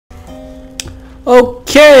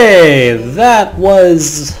Okay, that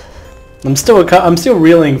was... I'm still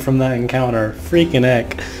reeling from that encounter. Freaking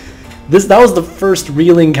heck. That was the first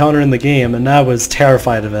real encounter in the game, and I was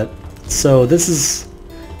terrified of it. So this is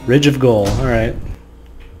Ridge of Goal. Alright.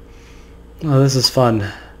 Oh, this is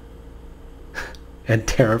fun. And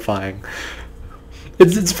terrifying.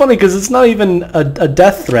 It's funny because it's not even a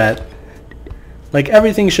death threat. Like,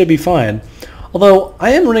 everything should be fine. Although,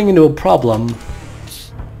 I am running into a problem.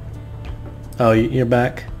 Oh, you're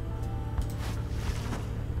back?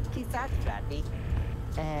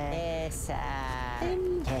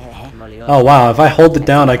 Oh wow, if I hold it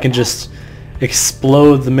down I can just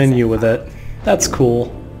explode the menu with it. That's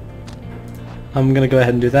cool. I'm gonna go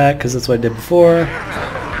ahead and do that because that's what I did before.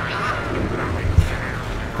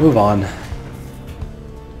 Move on.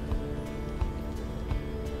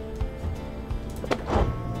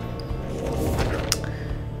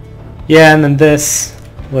 Yeah, and then this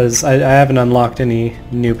was... I haven't unlocked any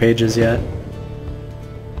new pages yet.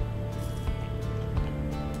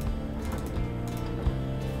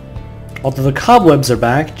 Although the cobwebs are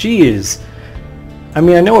back, jeez. I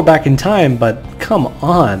mean, I know we're back in time, but come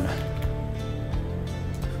on.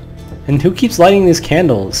 And who keeps lighting these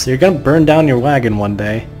candles? You're gonna burn down your wagon one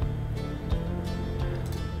day.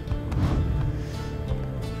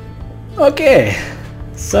 Okay,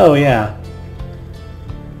 so yeah.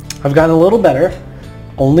 I've gotten a little better.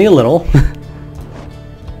 Only a little.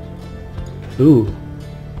 Ooh.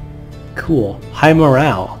 Cool. High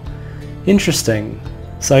morale. Interesting.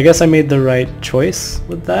 So I guess I made the right choice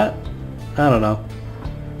with that? I don't know.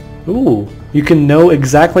 Ooh. You can know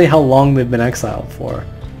exactly how long they've been exiled for.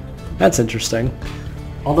 That's interesting.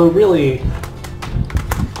 Although really...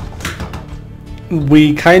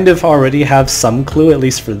 we kind of already have some clue, at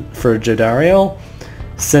least for Jodariel,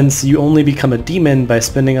 since you only become a demon by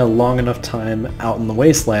spending a long enough time out in the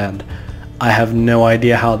wasteland. I have no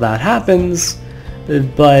idea how that happens,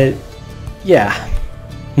 but yeah.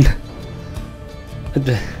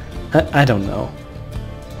 I don't know.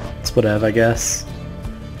 It's whatever, I guess.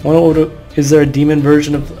 Is there a demon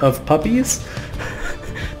version of puppies?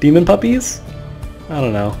 Demon puppies? I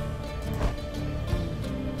don't know.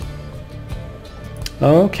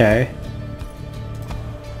 Okay.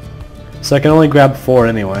 So I can only grab 4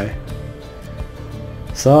 anyway.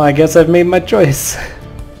 So I guess I've made my choice.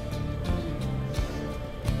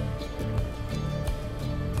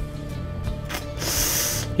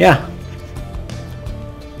 Yeah.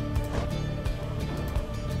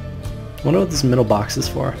 Wonder what this middle box is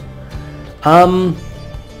for.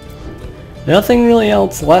 Nothing really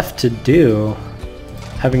else left to do.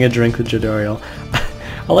 Having a drink with Jodariel.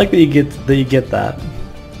 I like that you get that.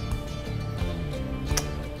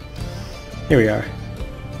 Here we are.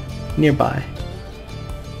 Nearby.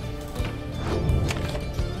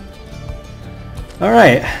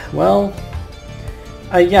 Alright, well...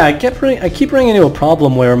 yeah, I keep running into a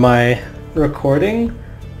problem where my recording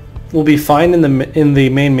will be fine in the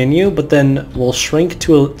main menu, but then will shrink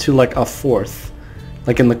to like a 4th,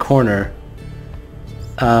 like in the corner,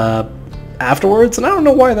 afterwards, and I don't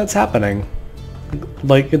know why that's happening.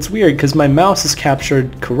 Like, it's weird because my mouse is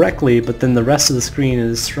captured correctly, but then the rest of the screen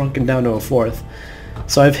is shrunken down to a 4th.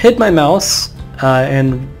 So I've hid my mouse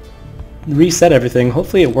and reset everything.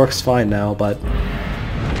 Hopefully it works fine now, but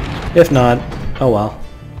if not, oh well.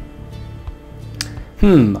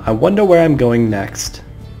 I wonder where I'm going next.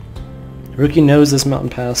 Rukey knows this mountain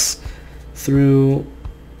pass through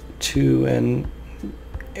to an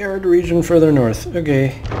arid region further north.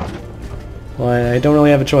 Okay. Well, I don't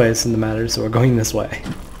really have a choice in the matter, so we're going this way.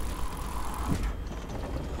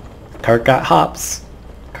 Cart got hops.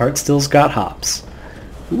 Cart still's got hops.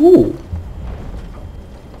 Ooh.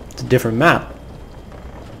 It's a different map.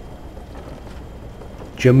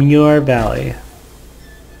 Jamur Valley.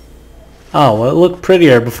 Oh, well, it looked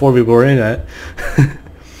prettier before we were in it.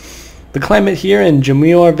 The climate here in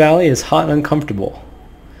Jamur Valley is hot and uncomfortable.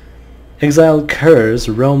 Exiled curs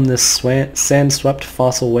roam this sand-swept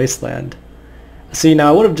fossil wasteland. See, now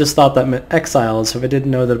I would have just thought that meant exiles if I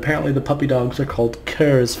didn't know that apparently the puppy dogs are called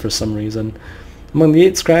curs for some reason. Among the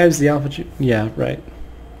 8 scribes, the alpha... yeah, right.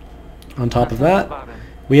 On top of that,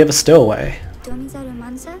 we have a stowaway.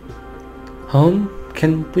 Home?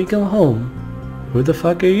 Can we go home? Who the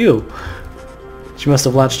fuck are you? She must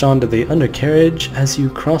have latched on to the undercarriage as you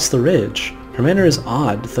cross the ridge. Her manner is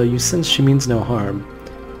odd, though you sense she means no harm.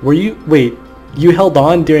 Wait, you held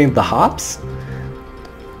on during the hops?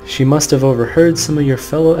 She must have overheard some of your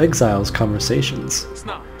fellow exiles' conversations.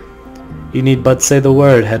 You need but say the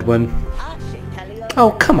word, Hedwyn.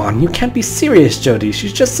 Oh, come on, you can't be serious, Jodi.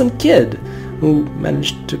 She's just some kid who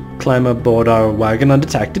managed to climb aboard our wagon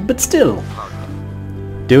undetected, but still.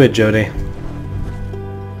 Do it, Jodi.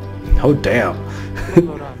 Oh, damn.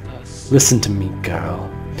 Listen to me, girl.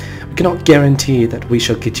 We cannot guarantee that we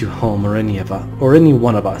shall get you home or any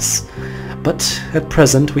one of us. But at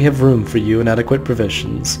present we have room for you and adequate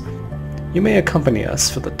provisions. You may accompany us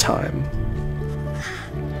for the time.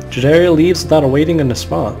 Jodariel leaves without awaiting a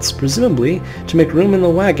response, presumably to make room in the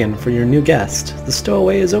wagon for your new guest. The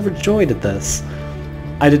stowaway is overjoyed at this.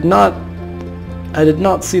 I did not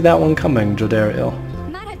see that one coming, Jodariel.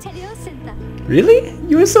 Really?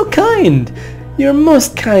 You are so kind! You are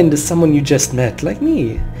most kind to someone you just met, like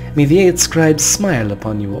me. May the 8 scribes smile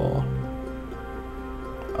upon you all.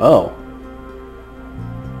 Oh.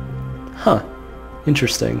 Huh.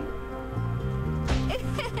 Interesting.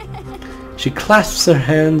 She clasps her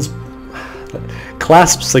hands...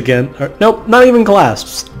 Clasps again. Nope, not even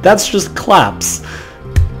clasps. That's just claps.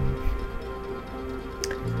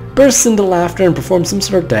 Bursts into laughter and performs some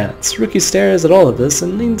sort of dance. Rukey stares at all of this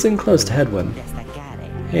and leans in close to Hedwyn.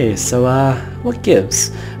 Hey, so, what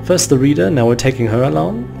gives? First the reader, now we're taking her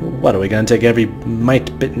along? What, are we gonna take every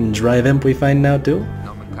mite-bitten drive imp we find now, too?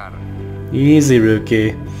 Easy,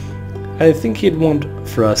 Rukey. I think he'd want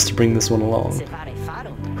for us to bring this one along.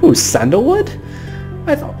 Who, Sandalwood?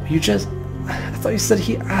 I thought you said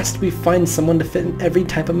he asked we find someone to fit in every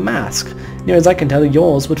type of mask. Near as I can tell,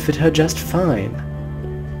 yours would fit her just fine.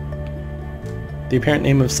 The apparent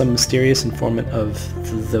name of some mysterious informant of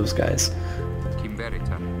those guys.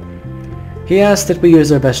 He asked that we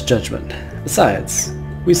use our best judgment. Besides,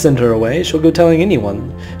 we send her away, she'll go telling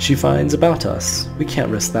anyone she finds about us. We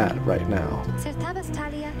can't risk that right now.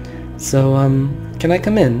 So, can I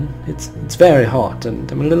come in? It's very hot,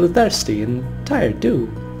 and I'm a little thirsty and tired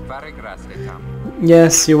too.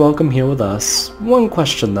 Yes, you're welcome here with us. One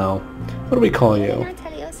question though. What do we call you?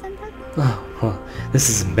 Oh, well, this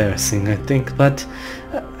is embarrassing, I think, but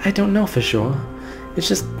I don't know for sure. It's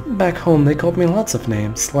just back home they called me lots of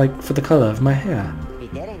names, like for the color of my hair.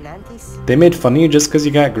 They made fun of you just because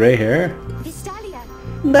you got gray hair?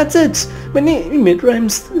 That's it! My name, it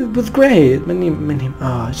rhymes with gray. My name,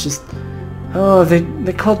 oh, it's just... Oh,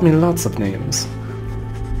 they called me lots of names.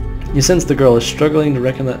 You sense the girl is struggling to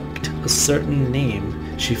recollect a certain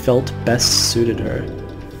name she felt best suited her.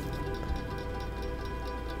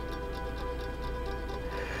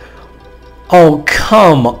 Oh,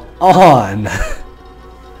 come on!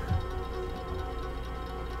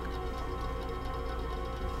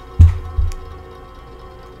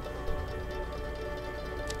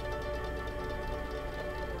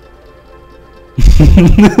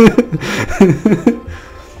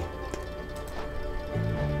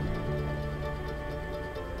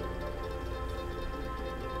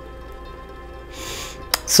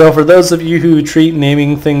 So for those of you who treat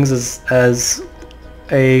naming things as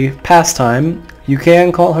a pastime, you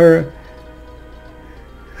can call her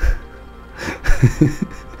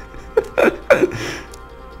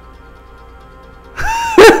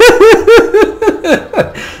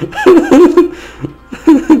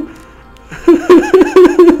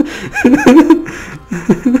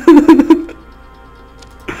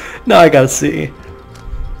Now I gotta see.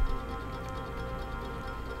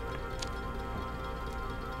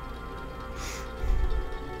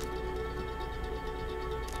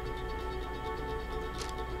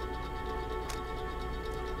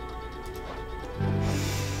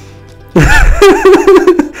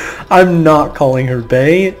 I'm not calling her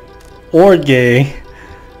bae or gay,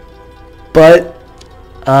 but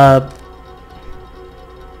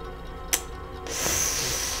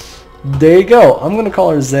there you go. I'm gonna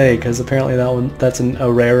call her Zay because apparently that's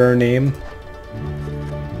a rarer name.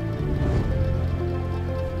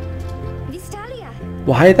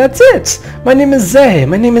 Why, that's it! My name is Zay!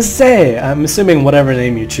 My name is Zay! I'm assuming whatever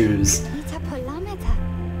name you choose.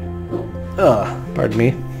 Pardon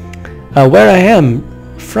me. Where I am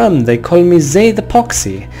from, they call me Zay the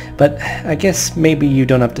Poxy, but I guess maybe you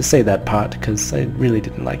don't have to say that part, because I really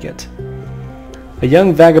didn't like it. A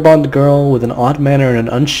young vagabond girl with an odd manner and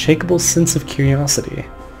an unshakable sense of curiosity.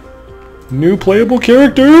 New playable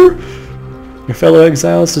character! Your fellow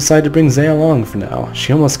exiles decide to bring Zay along for now.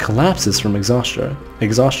 She almost collapses from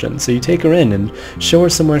exhaustion, so you take her in and show her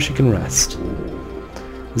somewhere she can rest.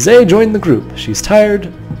 Zay joined the group. She's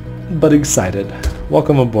tired, but excited.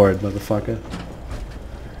 Welcome aboard, motherfucker.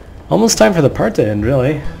 Almost time for the part to end,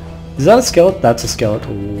 really. Is that a skeleton? That's a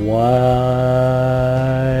skeleton. What?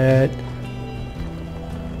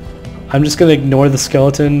 I'm just gonna ignore the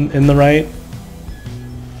skeleton in the right.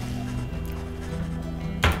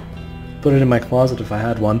 Put it in my closet if I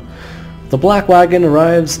had one. The black wagon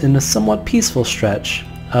arrives in a somewhat peaceful stretch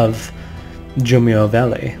of Jomio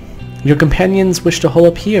Valley. Your companions wish to hole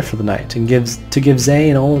up here for the night and to give Zay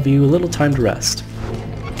and all of you a little time to rest.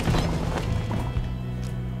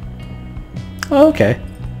 Oh, okay.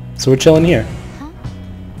 So we're chilling here.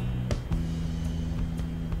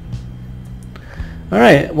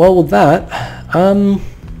 Alright, well with that, I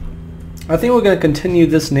think we're going to continue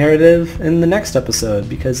this narrative in the next episode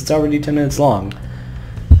because it's already 10 minutes long.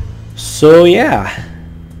 So yeah.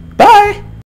 Bye!